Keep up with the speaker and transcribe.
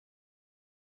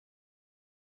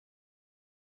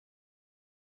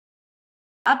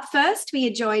Up first, we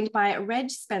are joined by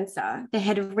Reg Spencer, the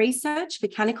Head of Research for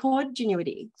Canaccord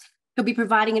Genuity. He'll be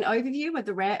providing an overview of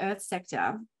the rare earth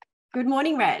sector. Good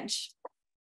morning, Reg.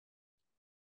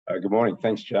 Good morning.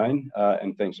 Thanks, Jane,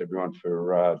 and thanks everyone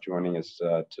for joining us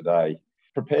today.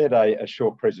 Prepared a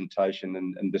short presentation,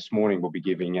 and this morning we'll be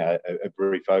giving a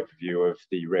brief overview of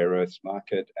the rare earths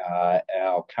market,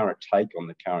 our current take on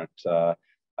the current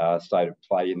state of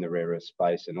play in the rare earth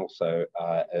space, and also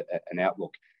an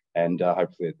outlook. And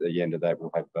hopefully at the end of that,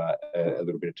 we'll have a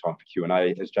little bit of time for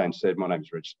Q&A. As Jane said, my name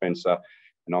is Reg Spencer,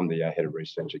 and I'm the Head of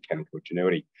Research at Canaccord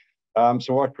Genuity.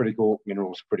 So why critical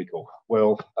minerals critical?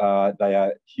 Well, they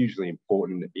are hugely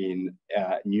important in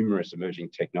numerous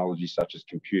emerging technologies such as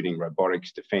computing,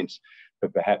 robotics, defence,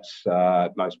 but perhaps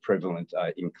most prevalent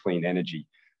in clean energy.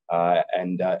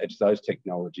 And it's those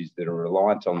technologies that are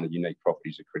reliant on the unique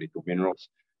properties of critical minerals,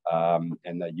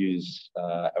 and they use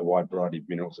a wide variety of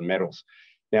minerals and metals.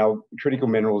 Now, critical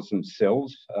minerals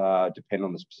themselves depend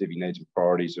on the specific needs and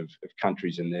priorities of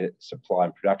countries and their supply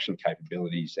and production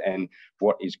capabilities, and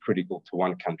what is critical to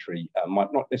one country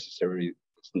might not necessarily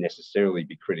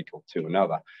be critical to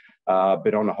another.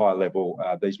 But on a high level,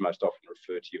 these most often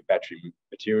refer to your battery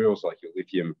materials like your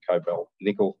lithium, cobalt,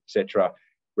 nickel, etc.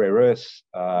 Rare earths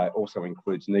also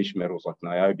includes niche metals like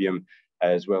niobium,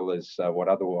 as well as what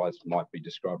otherwise might be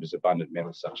described as abundant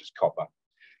metals such as copper.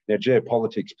 Now,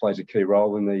 geopolitics plays a key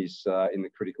role in these in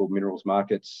the critical minerals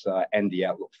markets and the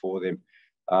outlook for them.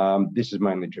 This is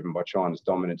mainly driven by China's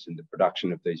dominance in the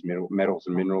production of these metals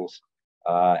and minerals,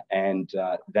 and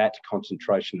that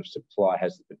concentration of supply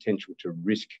has the potential to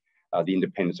risk the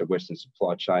independence of Western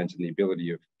supply chains and the ability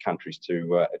of countries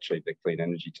to achieve their clean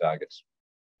energy targets.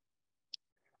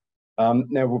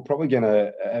 Now, we're probably going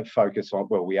to focus on,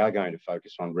 well, we are going to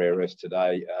focus on rare earths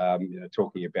today.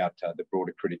 Talking about the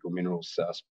broader critical minerals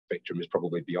spectrum is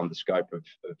probably beyond the scope of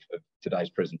today's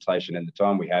presentation and the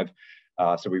time we have.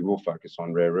 So we will focus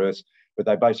on rare earths, but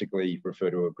they basically refer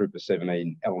to a group of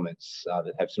 17 elements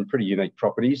that have some pretty unique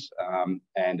properties,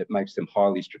 and it makes them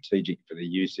highly strategic for their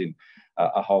use in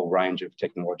a whole range of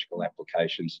technological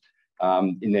applications.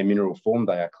 In their mineral form,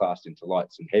 they are classed into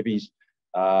lights and heavies.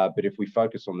 But if we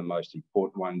focus on the most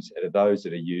important ones, are those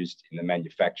that are used in the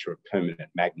manufacture of permanent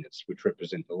magnets, which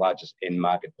represent the largest end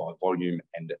market by volume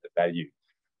and the value.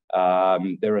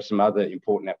 There are some other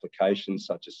important applications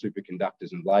such as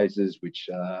superconductors and lasers, which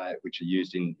are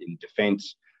used in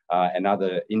defence and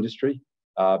other industry.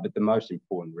 But the most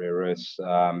important rare earths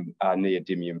are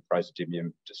neodymium,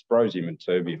 praseodymium, dysprosium, and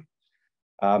terbium.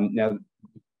 Now,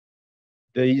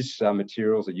 these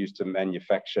materials are used to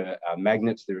manufacture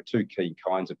magnets. There are two key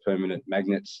kinds of permanent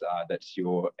magnets. That's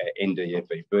your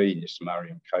NdFeB and your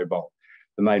samarium cobalt.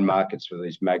 The main markets for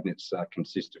these magnets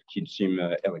consist of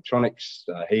consumer electronics,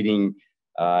 heating,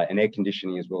 and air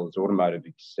conditioning, as well as automotive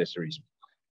accessories.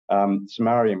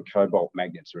 Samarium cobalt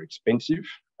magnets are expensive,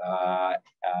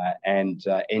 and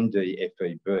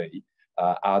NdFeB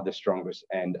are the strongest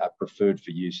and are preferred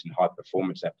for use in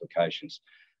high-performance applications.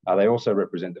 They also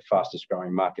represent the fastest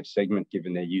growing market segment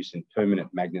given their use in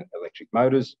permanent magnet electric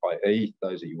motors, i.e.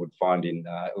 those that you would find in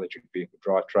electric vehicle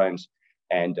drivetrains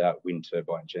and wind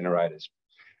turbine generators.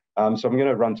 So I'm going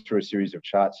to run through a series of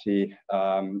charts here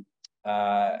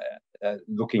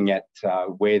looking at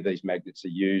where these magnets are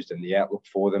used and the outlook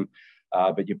for them.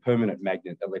 But your permanent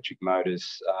magnet electric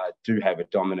motors do have a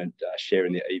dominant share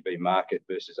in the EV market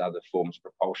versus other forms of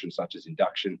propulsion such as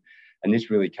induction. And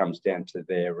this really comes down to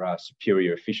their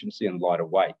superior efficiency and lighter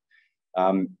weight.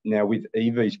 Now, with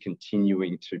EVs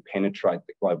continuing to penetrate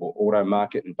the global auto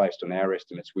market, and based on our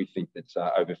estimates, we think that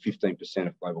over 15%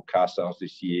 of global car sales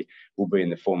this year will be in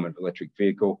the form of electric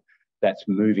vehicle. That's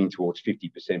moving towards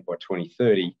 50% by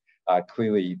 2030.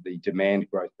 Clearly, the demand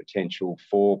growth potential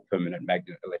for permanent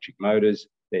magnet electric motors,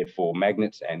 therefore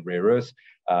magnets and rare earths,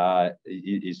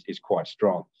 is quite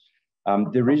strong.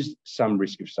 There is some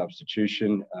risk of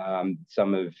substitution.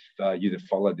 Some of you that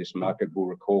follow this market will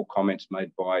recall comments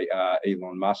made by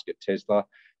Elon Musk at Tesla,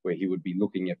 where he would be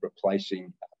looking at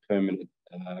replacing permanent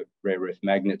rare earth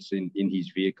magnets in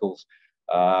his vehicles.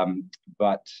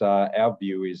 But our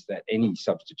view is that any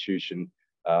substitution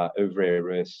of rare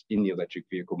earths in the electric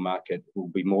vehicle market will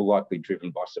be more likely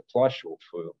driven by supply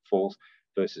shortfalls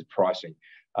versus pricing.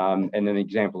 And an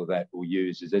example of that we'll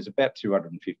use is there's about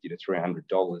 $250 to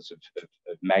 $300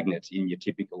 of magnets in your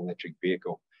typical electric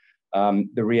vehicle.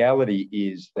 The reality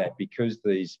is that because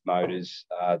these motors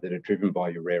that are driven by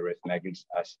your rare earth magnets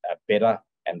are better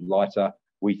and lighter,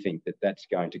 we think that that's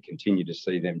going to continue to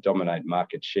see them dominate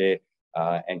market share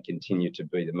and continue to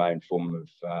be the main form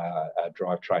of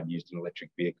drivetrain used in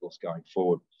electric vehicles going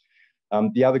forward.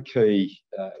 The other key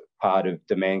part of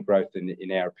demand growth,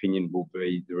 in our opinion, will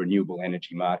be the renewable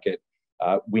energy market.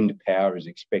 Wind power is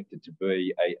expected to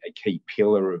be a key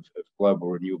pillar of global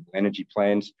renewable energy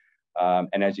plans.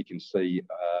 And as you can see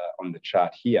on the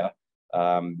chart here,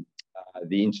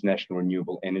 the International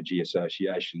Renewable Energy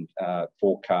Association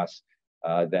forecasts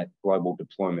that global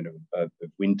deployment of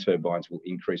wind turbines will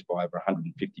increase by over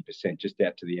 150% just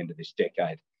out to the end of this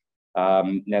decade.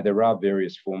 Now, there are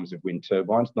various forms of wind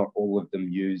turbines. Not all of them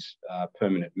use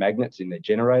permanent magnets in their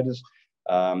generators,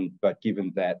 but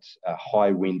given that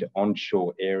high wind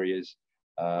onshore areas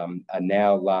are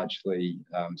now largely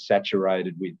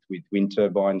saturated with wind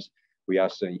turbines, we are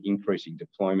seeing increasing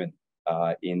deployment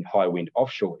in high wind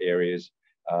offshore areas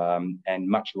and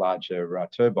much larger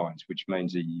turbines, which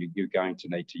means that you're going to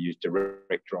need to use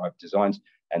direct drive designs,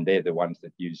 and they're the ones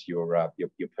that use your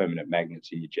permanent magnets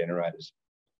in your generators.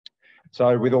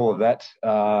 So with all of that,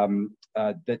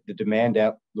 the demand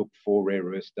outlook for rare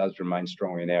earths does remain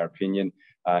strong in our opinion.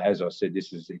 As I said,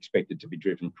 this is expected to be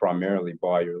driven primarily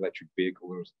by your electric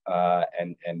vehicles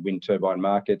and wind turbine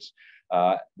markets.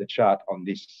 The chart on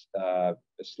this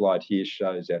slide here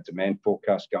shows our demand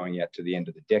forecast going out to the end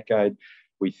of the decade.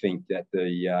 We think that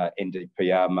the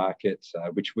NdPr markets,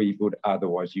 which we would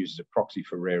otherwise use as a proxy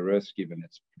for rare earths, given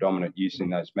its predominant use in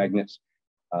those magnets,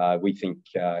 we think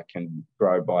can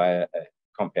grow by a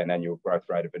compound annual growth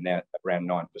rate of around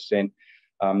 9%.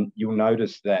 You'll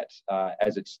notice that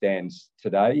as it stands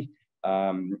today,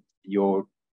 your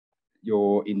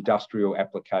industrial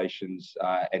applications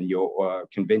and your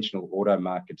conventional auto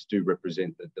markets do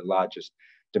represent the largest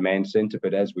demand centre.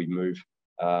 But as we move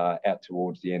out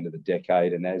towards the end of the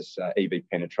decade and as EV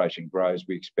penetration grows,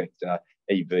 we expect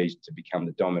EVs to become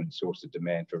the dominant source of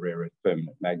demand for rare earth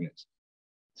permanent magnets.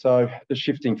 So the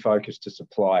shifting focus to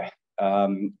supply.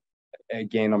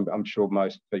 Again, I'm sure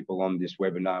most people on this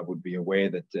webinar would be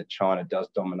aware that China does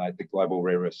dominate the global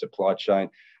rare earth supply chain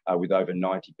with over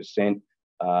 90%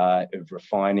 of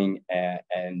refining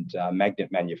and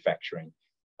magnet manufacturing.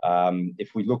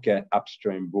 If we look at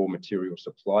upstream raw material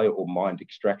supply or mined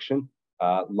extraction,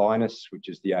 Lynas, which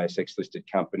is the ASX listed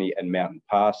company, and Mountain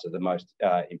Pass are the most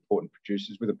important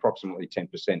producers with approximately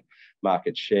 10%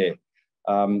 market share.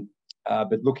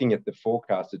 But looking at the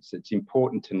forecast, it's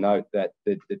important to note that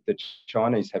the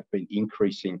Chinese have been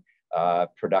increasing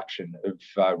production of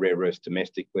rare earths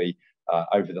domestically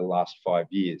over the last 5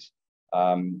 years.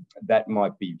 That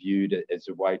might be viewed as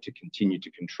a way to continue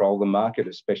to control the market,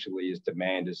 especially as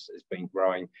demand has been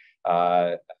growing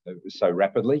so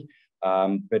rapidly.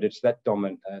 But it's that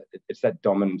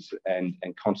dominance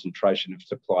and concentration of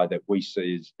supply that we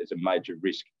see as a major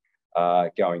risk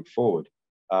going forward.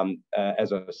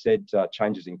 As I said,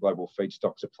 changes in global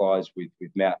feedstock supplies with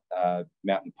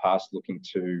Mountain Pass looking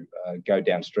to go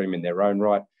downstream in their own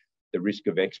right, the risk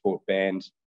of export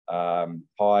bans,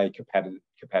 high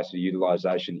capacity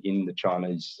utilisation in the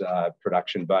Chinese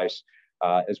production base,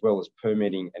 as well as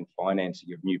permitting and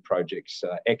financing of new projects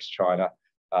ex-China,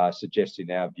 suggests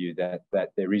in our view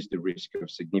that there is the risk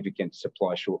of significant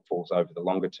supply shortfalls over the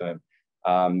longer term.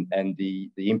 And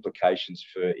the implications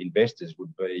for investors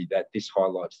would be that this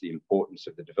highlights the importance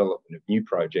of the development of new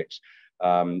projects,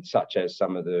 such as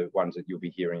some of the ones that you'll be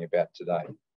hearing about today.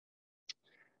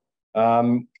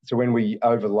 So when we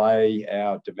overlay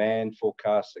our demand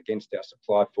forecast against our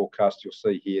supply forecast, you'll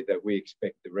see here that we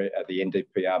expect the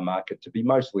NdPr market to be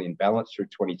mostly in balance through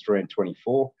 23 and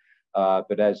 24.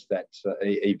 But as that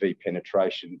EV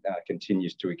penetration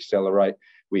continues to accelerate,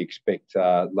 we expect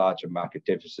larger market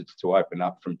deficits to open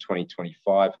up from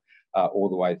 2025 all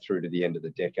the way through to the end of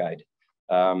the decade.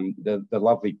 The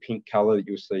lovely pink colour that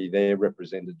you'll see there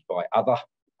represented by other,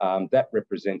 that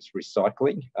represents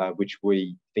recycling, which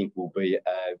we think will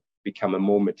become a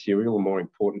more material, a more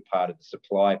important part of the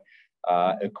supply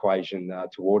equation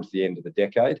towards the end of the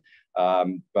decade.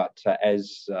 But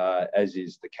as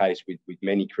is the case with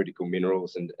many critical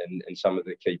minerals and some of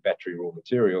the key battery raw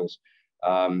materials,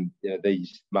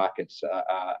 these markets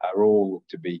are all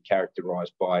to be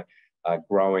characterised by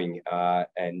growing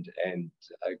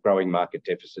growing market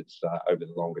deficits over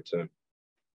the longer term.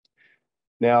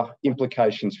 Now,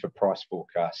 implications for price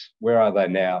forecasts. Where are they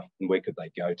now and where could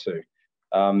they go to?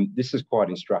 This is quite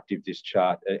instructive, this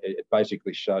chart. It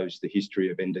basically shows the history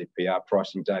of NdPr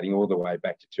pricing dating all the way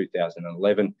back to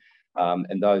 2011.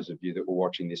 And those of you that were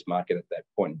watching this market at that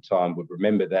point in time would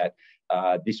remember that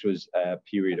this was a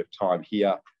period of time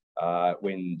here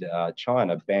when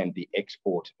China banned the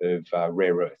export of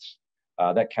rare earths.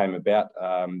 That came about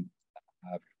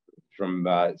from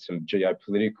some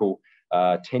geopolitical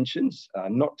tensions,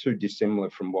 not too dissimilar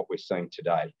from what we're seeing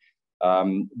today.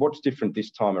 What's different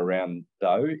this time around,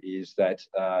 though, is that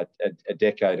a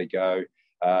decade ago,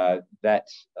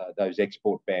 those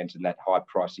export bans and that high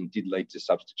pricing did lead to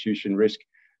substitution risk.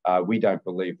 We don't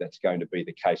believe that's going to be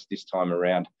the case this time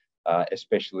around,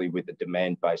 especially with the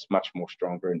demand base much more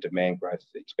stronger and demand growth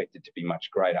expected to be much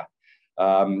greater.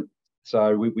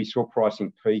 So we saw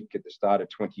pricing peak at the start of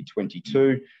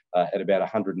 2022 at about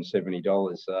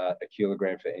 $170 a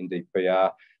kilogram for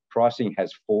NdPr. Pricing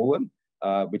has fallen,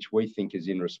 which we think is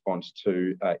in response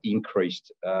to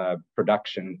increased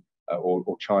production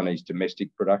or Chinese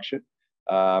domestic production.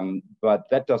 But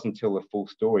that doesn't tell the full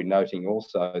story, noting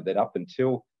also that up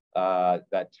until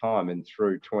that time and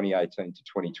through 2018 to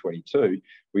 2022,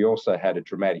 we also had a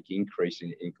dramatic increase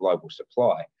in global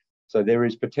supply. So there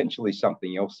is potentially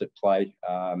something else at play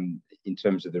in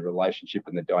terms of the relationship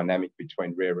and the dynamic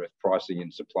between rare earth pricing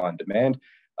and supply and demand.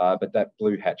 But that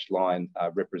blue hatch line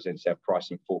represents our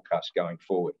pricing forecast going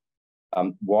forward.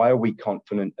 Why are we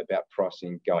confident about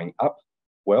pricing going up?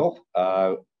 Well,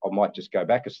 I might just go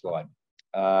back a slide.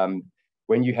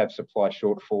 When you have supply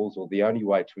shortfalls, or the only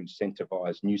way to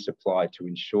incentivize new supply to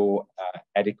ensure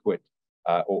adequate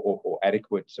or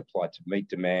adequate supply to meet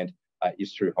demand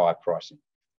is through higher pricing.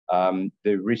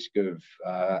 The risk of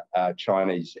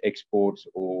Chinese exports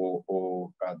or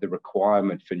the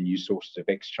requirement for new sources of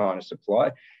ex-China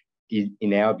supply,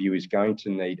 in our view, is going to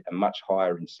need a much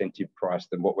higher incentive price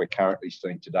than what we're currently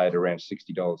seeing today at around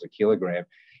 $60 a kilogram,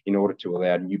 in order to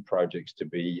allow new projects to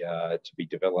be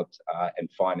developed and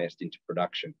financed into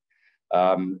production.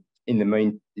 In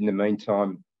the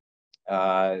meantime,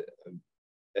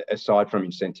 aside from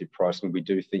incentive pricing, we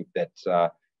do think that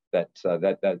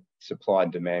that supply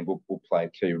and demand will play a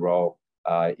key role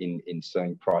in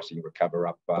seeing pricing recover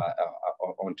up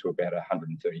onto about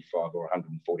 $135 or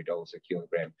 $140 a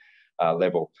kilogram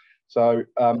level. So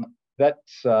that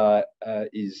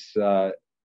is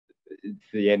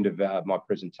the end of my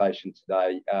presentation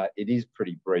today. It is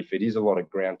pretty brief. It is a lot of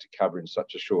ground to cover in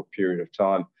such a short period of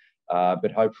time,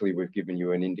 but hopefully we've given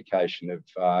you an indication of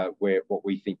what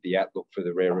we think the outlook for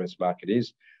the rare earths market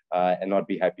is, and I'd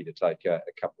be happy to take a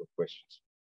couple of questions.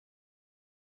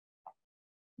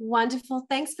 Wonderful.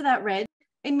 Thanks for that, Reg.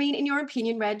 I mean, in your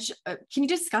opinion, Reg, can you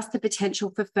discuss the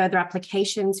potential for further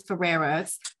applications for rare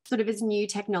earths, sort of as new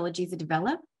technologies are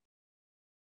developed?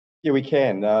 Yeah, we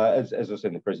can. As I said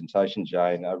in the presentation,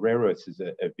 Jane, rare earths is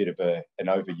a bit of an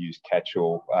overused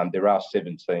catch-all. There are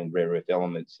 17 rare earth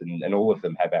elements, and all of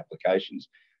them have applications.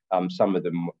 Some of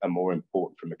them are more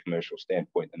important from a commercial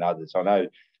standpoint than others. I know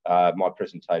my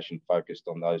presentation focused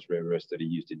on those rare earths that are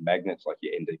used in magnets, like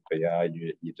your NdPr,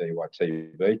 your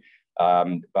DyTb,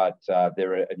 but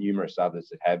there are numerous others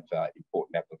that have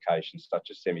important applications, such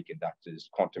as semiconductors,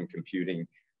 quantum computing,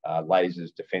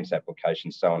 lasers, defence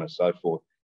applications, so on and so forth.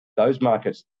 Those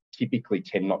markets typically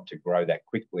tend not to grow that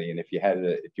quickly, and if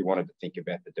you wanted to think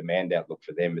about the demand outlook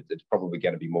for them, it's probably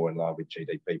going to be more in line with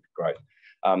GDP growth.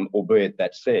 Albeit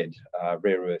that said,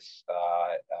 rare earths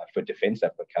for defence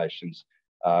applications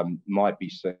might be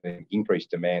seeing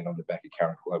increased demand on the back of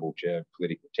current global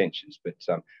geopolitical tensions, but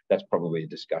that's probably a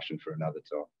discussion for another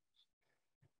time.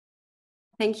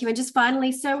 Thank you. And just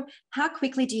finally, so how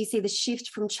quickly do you see the shift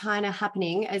from China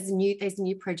happening as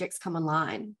new projects come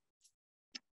online?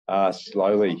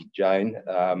 Slowly, Jane.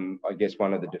 I guess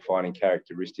one of the defining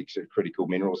characteristics of critical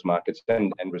minerals markets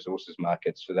and resources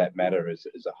markets, for that matter, as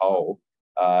a whole,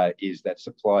 is that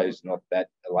supply is not that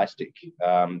elastic.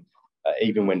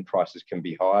 Even when prices can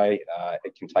be high,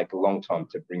 it can take a long time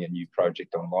to bring a new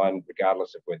project online,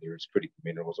 regardless of whether it's critical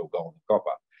minerals or gold or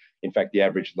copper. In fact, the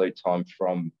average lead time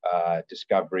from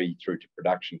discovery through to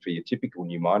production for your typical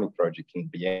new mining project can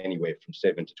be anywhere from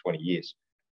 7 to 20 years.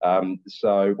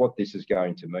 So what this is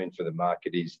going to mean for the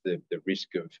market is the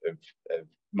risk of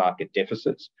market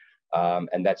deficits,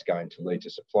 and that's going to lead to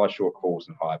supply shortfalls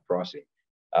and higher pricing.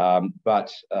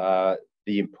 But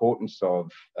the importance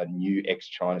of a new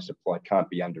ex-China supply can't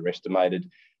be underestimated.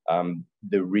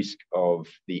 The risk of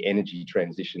the energy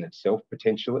transition itself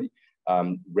potentially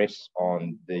rests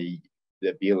on the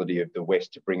ability of the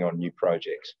West to bring on new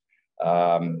projects.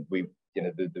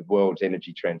 The world's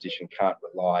energy transition can't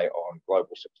rely on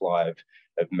global supply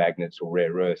of magnets or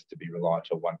rare earths to be reliant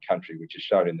on one country, which has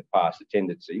shown in the past a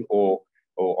tendency, or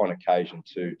on occasion,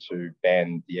 to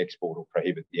ban the export or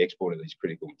prohibit the export of these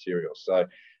critical materials. So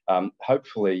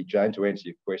hopefully, Jane, to answer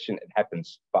your question, it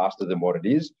happens faster than what it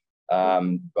is,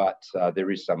 but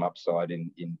there is some upside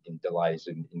in delays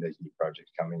in these new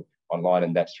projects coming online,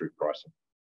 and that's through pricing.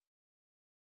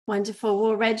 Wonderful.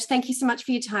 Well, Reg, thank you so much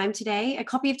for your time today. A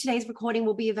copy of today's recording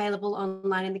will be available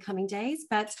online in the coming days,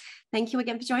 but thank you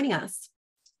again for joining us.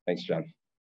 Thanks, Jane.